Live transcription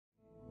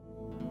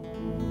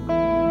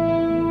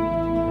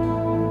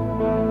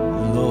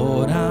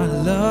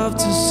love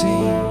to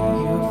sing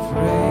your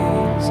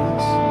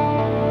praises.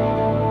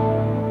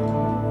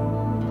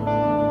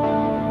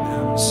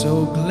 I'm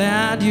so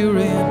glad you're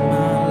in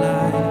my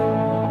life.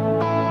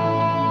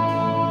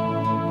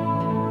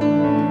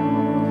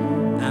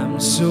 I'm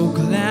so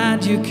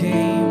glad you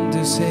came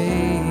to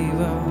save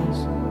us.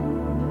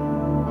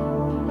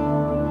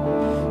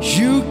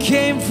 You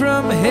came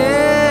from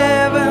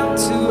heaven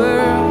to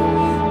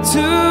earth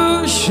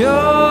to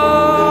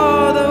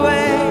show the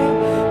way,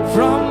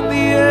 from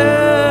the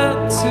earth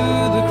to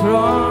the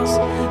cross,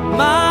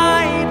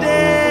 my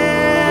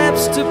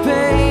debts to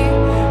pay,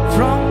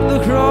 from the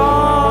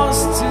cross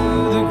to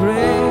the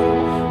grave,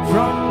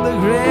 from the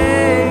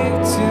grave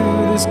to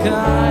the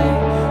sky.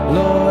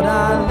 Lord,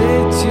 I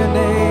lift your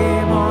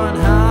name on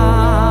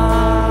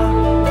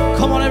high.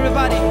 Come on,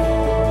 everybody.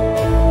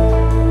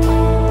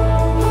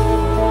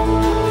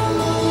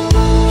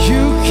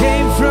 You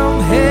came from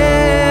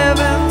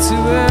heaven to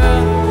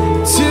earth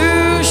to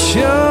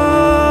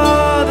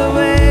show the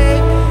way,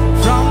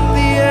 from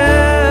the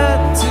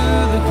earth to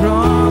the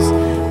cross,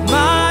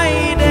 my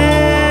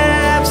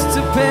debts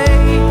to pay,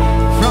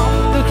 from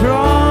the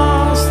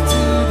cross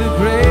to the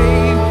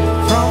grave,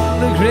 from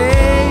the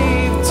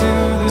grave to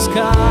the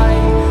sky.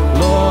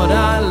 Lord,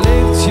 I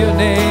lift your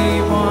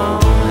name on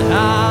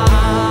high.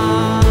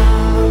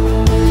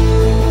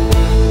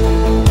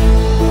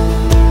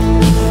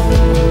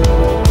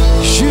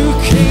 You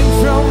came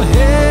from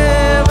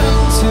heaven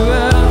to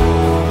earth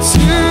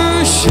to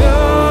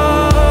show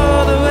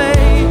the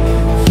way,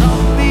 from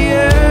the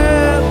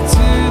earth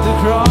to the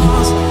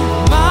cross,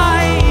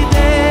 my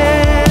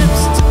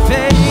debts to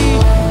pay,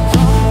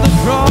 from the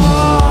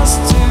cross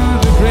to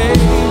the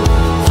grave,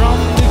 from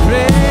the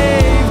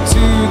grave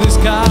to the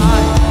sky.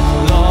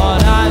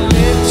 Lord, I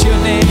lift your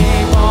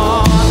name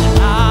on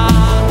high.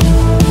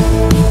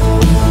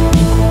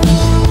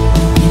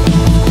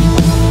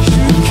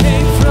 You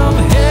came from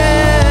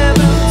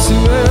heaven to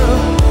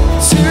earth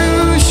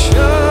to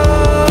show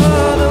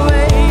the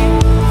way,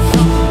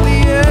 from the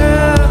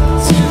earth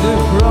to the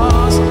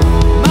cross,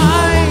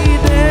 my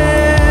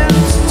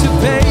debts to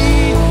pay,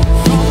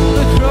 from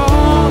the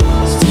cross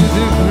to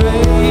the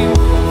grave,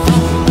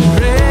 from the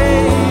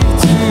grave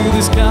to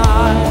the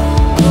sky.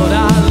 Lord, I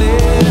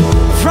live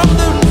from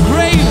the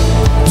grave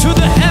to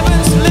the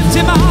heavens, lift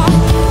him up.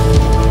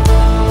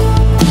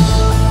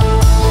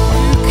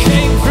 You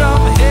came from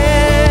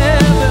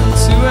heaven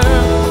to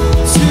earth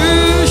to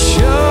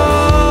show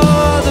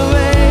the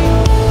way,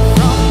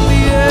 from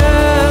the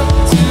earth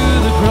to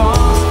the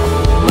cross,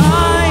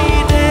 my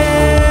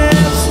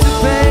debts to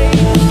pay,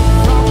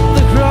 from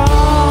the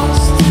cross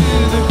to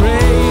the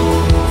grave,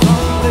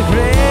 from the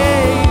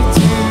grave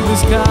to the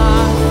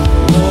sky.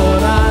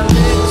 Lord, I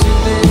lift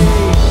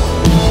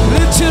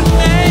your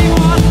name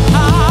on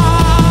high.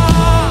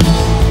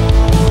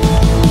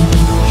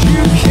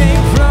 You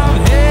came from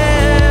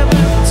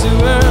heaven to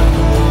earth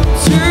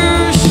to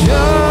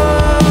show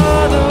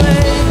the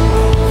way,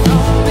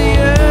 from the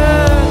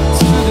earth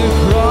to the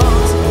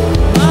cross,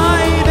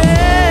 my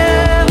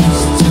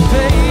debts to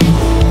pay,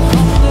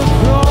 from the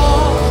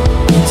cross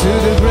to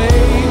the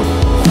grave,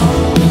 from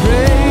the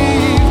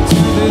grave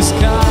to the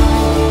sky.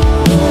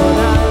 Lord,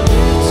 I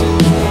lift your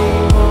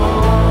name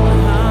on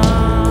high.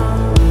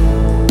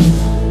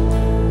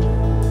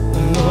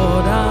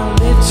 Lord, I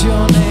lift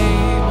your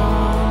name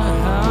on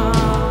high.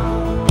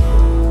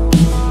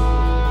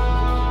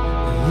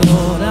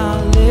 Lord, I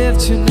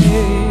lift your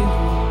name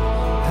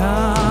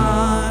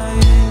high.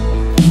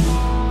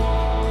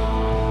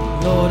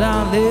 Lord, I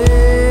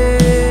lift.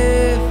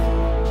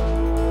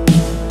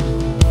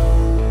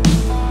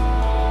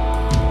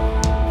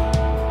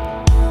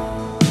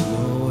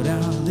 Lord, I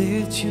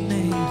lift your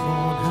name on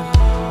high.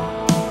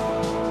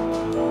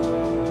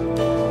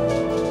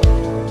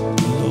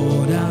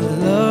 Lord, I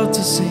love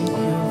to sing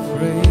your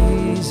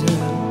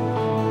praises.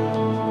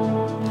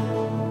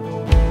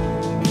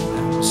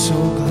 I'm so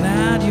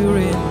glad you're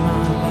in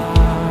my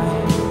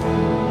life.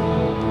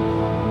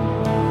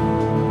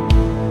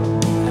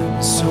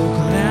 I'm so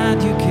glad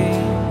you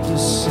came to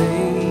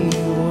save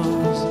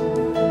us.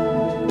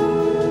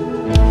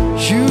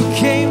 You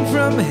came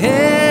from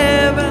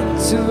heaven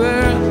to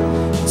earth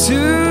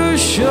to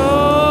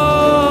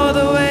show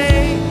the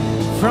way,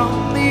 from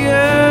the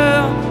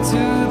earth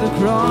to the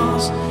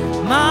cross,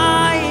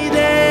 my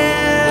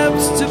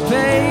debts to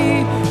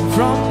pay,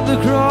 from the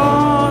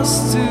cross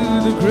to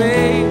the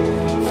grave,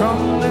 from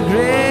the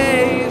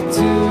grave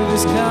to the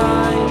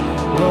sky.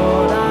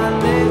 Lord, I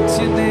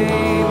lift your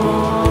name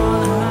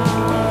on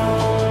high.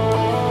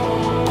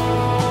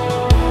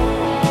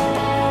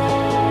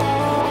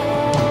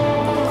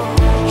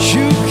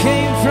 You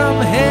came from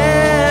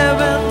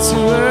heaven to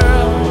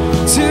earth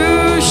to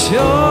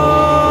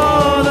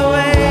show the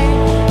way,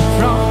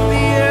 from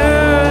the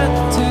earth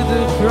to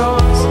the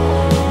cross,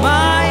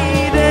 my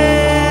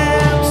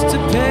debts to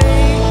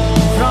pay,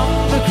 from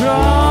the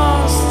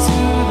cross to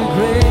the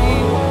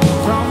grave,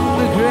 from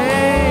the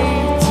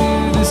grave to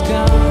the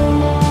sky.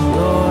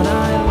 Lord, I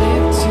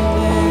lift your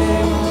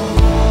name.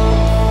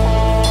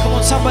 Come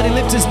on, somebody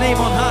lift his name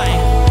on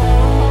high.